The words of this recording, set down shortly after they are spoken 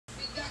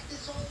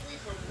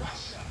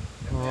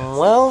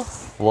Well,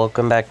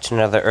 welcome back to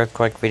another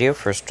earthquake video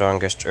for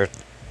strongest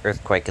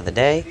earthquake of the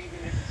day.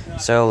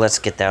 So let's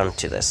get down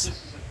to this.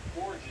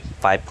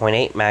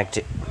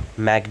 5.8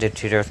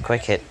 magnitude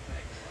earthquake hit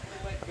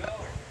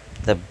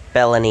the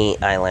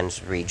Balleny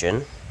Islands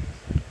region.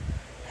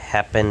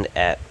 Happened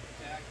at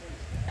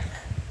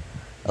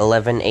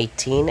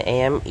 11:18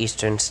 a.m.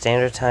 Eastern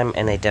Standard Time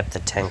and a depth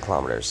of 10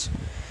 kilometers.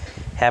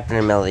 Happened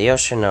in the middle of the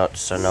ocean,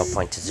 so no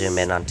point to zoom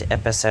in onto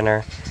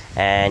epicenter.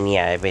 And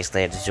yeah, I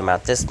basically had to zoom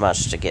out this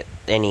much to get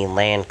any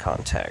land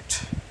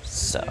contact.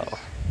 So,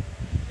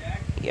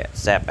 yeah,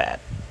 it's that bad.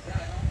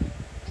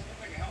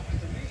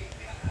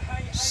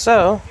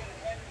 So,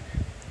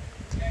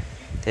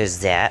 there's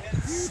that.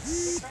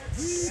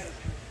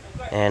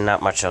 And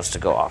not much else to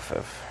go off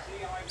of.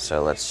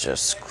 So let's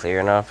just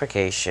clear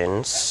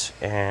notifications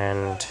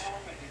and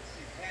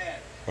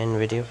end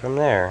video from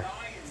there.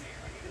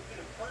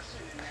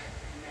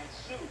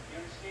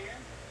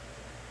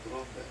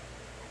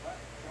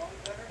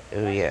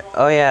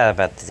 Oh yeah,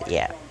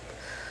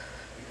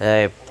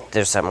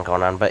 there's something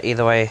going on, but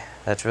either way,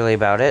 that's really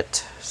about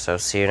it. So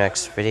see you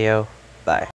next video. Bye.